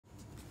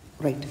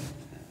Right.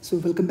 So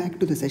welcome back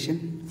to the session.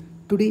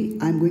 Today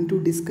I am going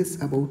to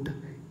discuss about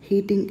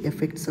heating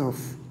effects of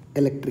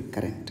electric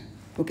current.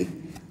 Okay.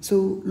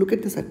 So look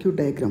at the circuit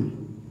diagram.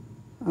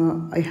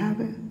 I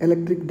have an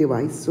electric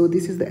device. So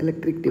this is the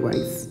electric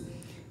device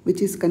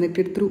which is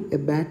connected through a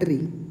battery,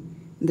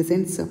 in the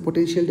sense of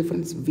potential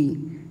difference V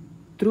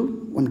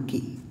through one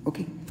key.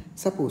 Okay.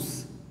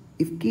 Suppose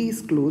if key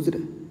is closed,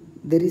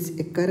 there is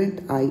a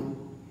current I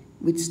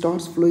which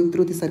starts flowing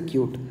through the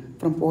circuit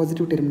from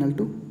positive terminal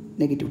to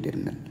negative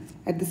terminal.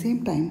 At the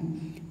same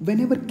time,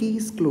 whenever key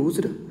is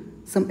closed,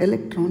 some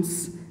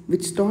electrons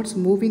which starts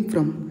moving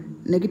from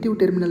negative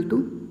terminal to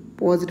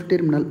positive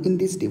terminal in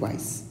this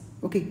device.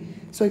 Okay,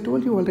 so I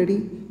told you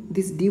already,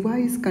 this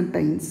device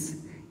contains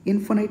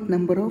infinite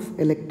number of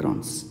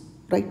electrons,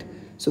 right?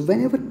 So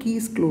whenever key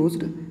is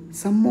closed,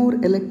 some more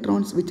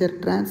electrons which are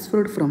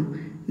transferred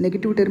from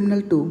negative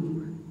terminal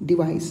to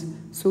device.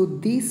 So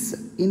these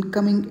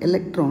incoming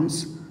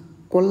electrons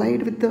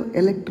collide with the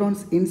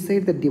electrons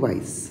inside the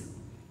device.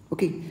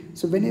 Okay,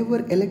 so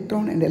whenever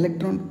electron and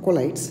electron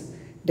collides,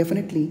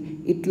 definitely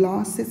it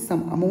loses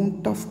some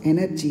amount of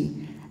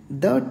energy.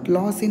 That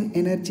loss in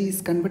energy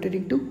is converted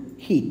into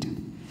heat.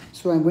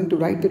 So I'm going to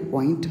write that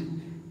point.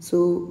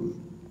 So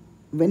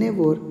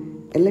whenever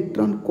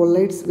electron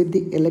collides with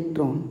the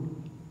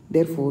electron,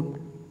 therefore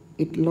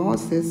it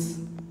loses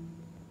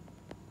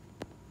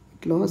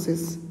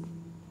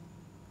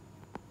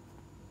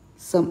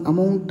some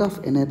amount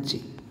of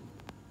energy.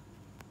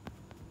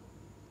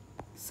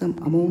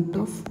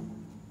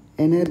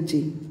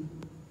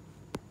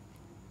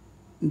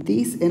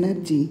 This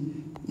energy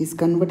is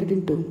converted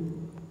into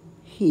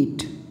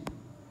heat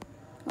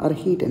or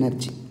heat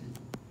energy.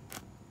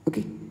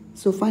 Okay,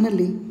 so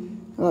finally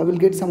we'll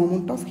get some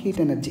amount of heat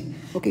energy.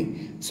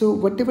 Okay, so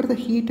whatever the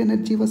heat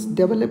energy was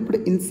developed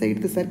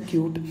inside the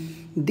circuit,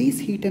 this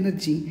heat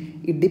energy,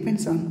 it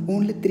depends on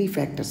only three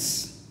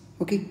factors.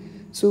 Okay,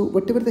 so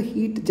whatever the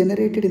heat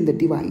generated in the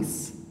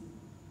device,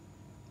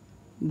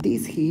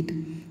 this heat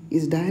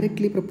is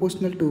directly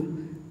proportional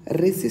to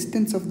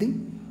resistance of the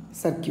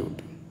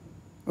circuit.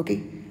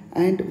 Okay,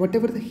 and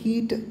whatever the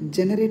heat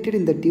generated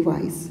in the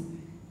device,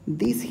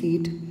 this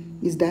heat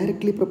is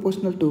directly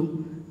proportional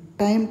to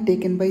time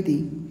taken by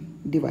the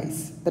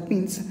device. That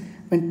means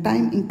when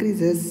time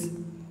increases,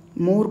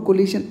 more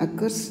collision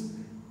occurs.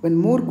 When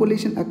more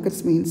collision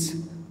occurs means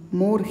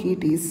more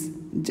heat is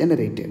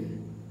generated.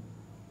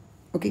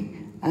 Okay,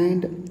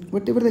 and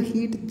whatever the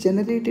heat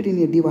generated in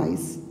a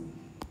device,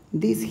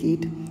 this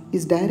heat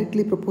is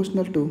directly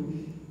proportional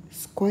to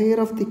square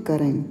of the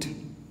current.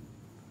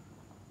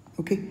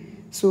 Okay,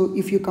 so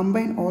if you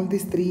combine all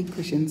these three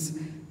equations,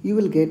 you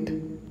will get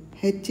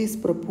H is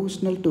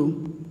proportional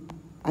to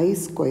I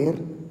square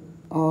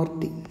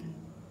RT,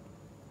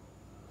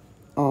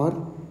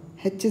 or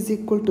H is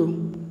equal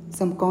to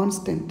some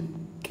constant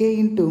K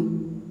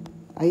into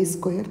I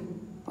square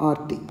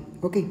RT.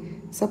 Okay,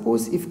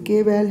 suppose if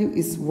K value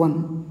is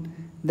 1,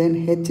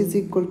 then H is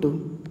equal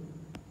to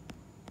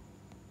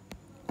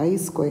I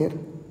square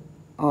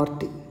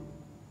RT.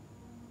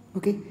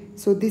 Okay,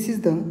 so this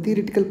is the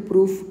theoretical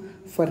proof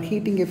for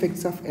heating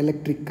effects of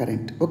electric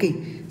current.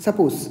 Okay,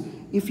 suppose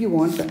if you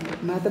want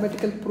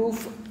mathematical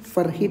proof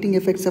for heating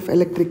effects of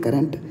electric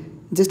current,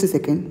 just a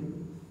second.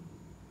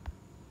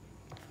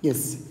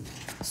 Yes,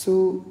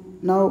 so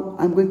now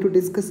I'm going to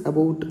discuss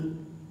about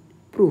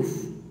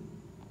proof.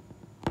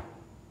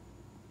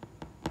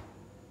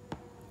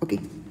 Okay,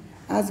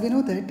 as we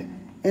know that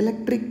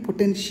electric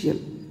potential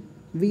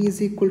V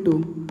is equal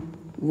to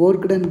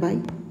work done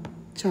by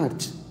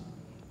charge.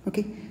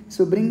 Okay,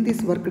 so bring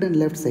this work done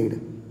left side.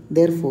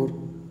 Therefore,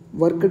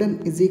 work done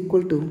is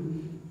equal to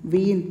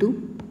V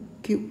into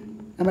Q.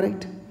 Am I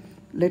right?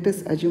 Let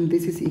us assume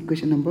this is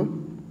equation number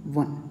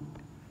 1.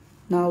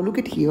 Now look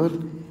at here.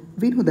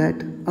 We know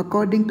that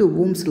according to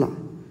Ohm's law,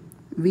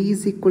 V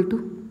is equal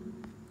to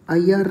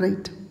IR,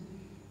 right?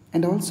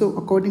 And also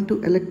according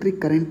to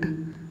electric current,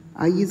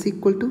 I is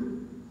equal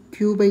to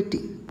Q by T.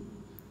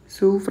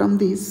 So from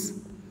this,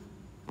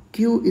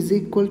 Q is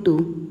equal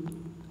to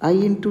I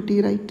into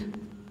T, right?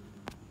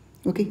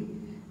 Okay,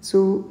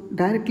 so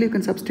directly you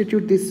can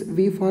substitute this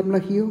V formula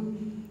here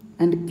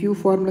and Q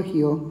formula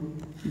here.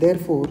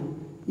 Therefore,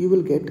 you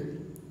will get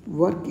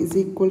work is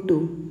equal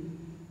to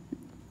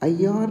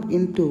IR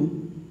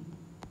into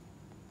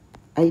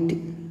IT.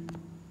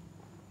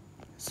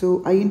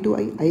 So I into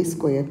I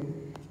square.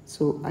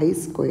 So I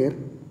square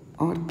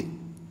RT.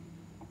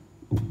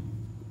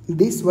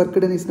 This work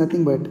done is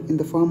nothing but in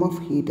the form of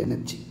heat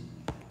energy.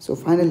 So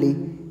finally,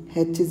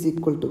 H is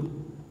equal to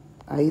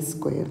I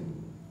square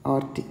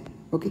RT.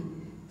 Okay,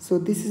 so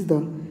this is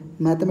the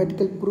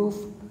mathematical proof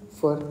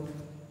for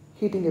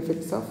heating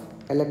effects of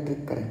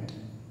electric current.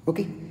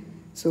 Okay,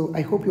 so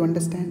I hope you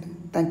understand.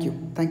 Thank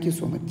you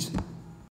so much.